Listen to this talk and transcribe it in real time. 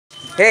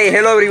Hey,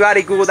 hello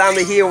everybody, Google down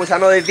here with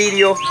another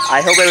video.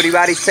 I hope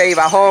everybody's safe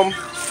at home,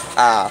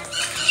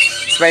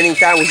 spending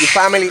time with your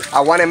family. I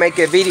want to make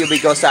a video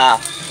because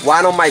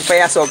one of my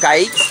pairs of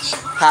Caiques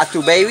had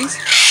 2 babies,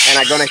 and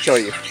I'm gonna show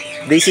you.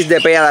 This is the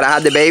pair that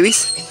had the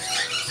babies.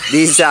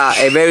 This is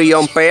a very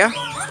young pair.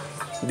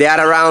 They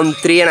are around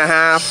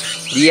 3.5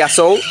 years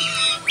old,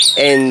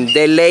 and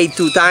they laid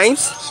 2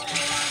 times,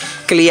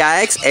 clear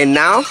eggs, and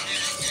now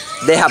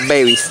they have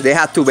babies. They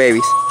have 2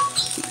 babies.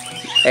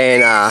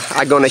 And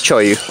I'm gonna show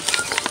you.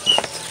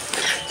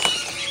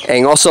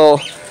 And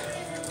also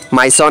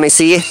my son is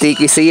here,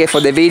 Tiki is here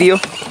for the video.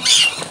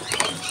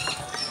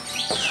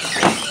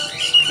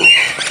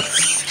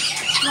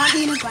 Are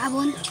you gonna grab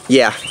one?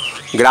 Yeah,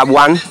 grab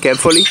one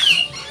carefully.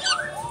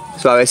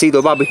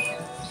 Suavecito, papi.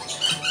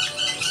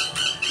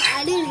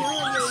 I didn't know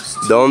it was.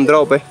 Don't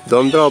drop it,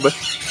 don't drop it.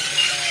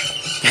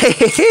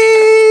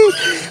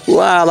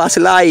 Wow, that's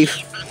life.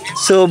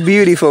 So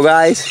beautiful,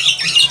 guys.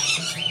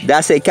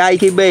 That's a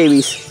Caiques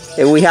babies,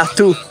 and we have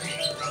 2.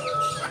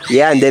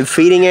 Yeah, and they're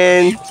feeding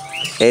in,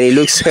 and it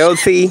looks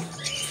healthy.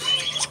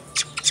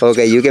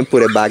 Okay, you can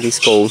put it back, it's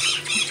cold.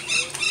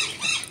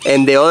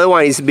 And the other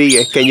one is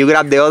bigger. Can you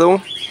grab the other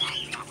one?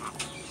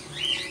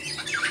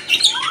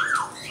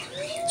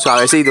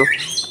 Suavecito.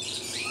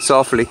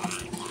 Softly.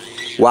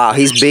 Wow,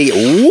 he's big.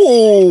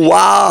 Ooh,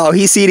 wow,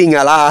 he's eating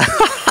a lot.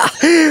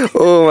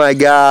 Oh my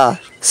God,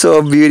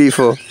 so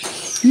beautiful.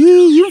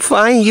 You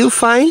fine, you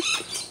fine.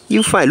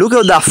 You fine. Look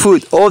at that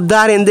food. All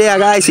that in there,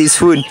 guys, is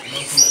food.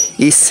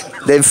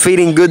 They're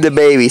feeding good the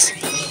babies.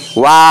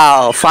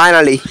 Wow,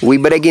 finally, we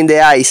breaking the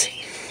ice.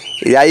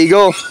 There you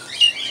go.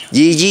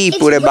 GG,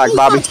 put it back,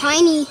 Bobby. It's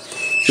tiny.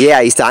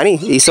 Yeah, it's tiny.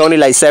 It's only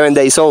like 7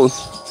 days old.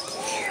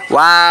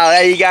 Wow,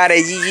 there you got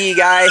it. GG,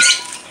 guys.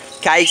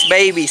 Caiques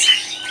babies.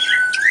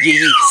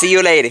 GG. See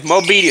you later.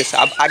 More videos.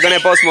 I'm gonna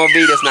post more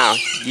videos now.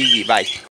 GG, bye.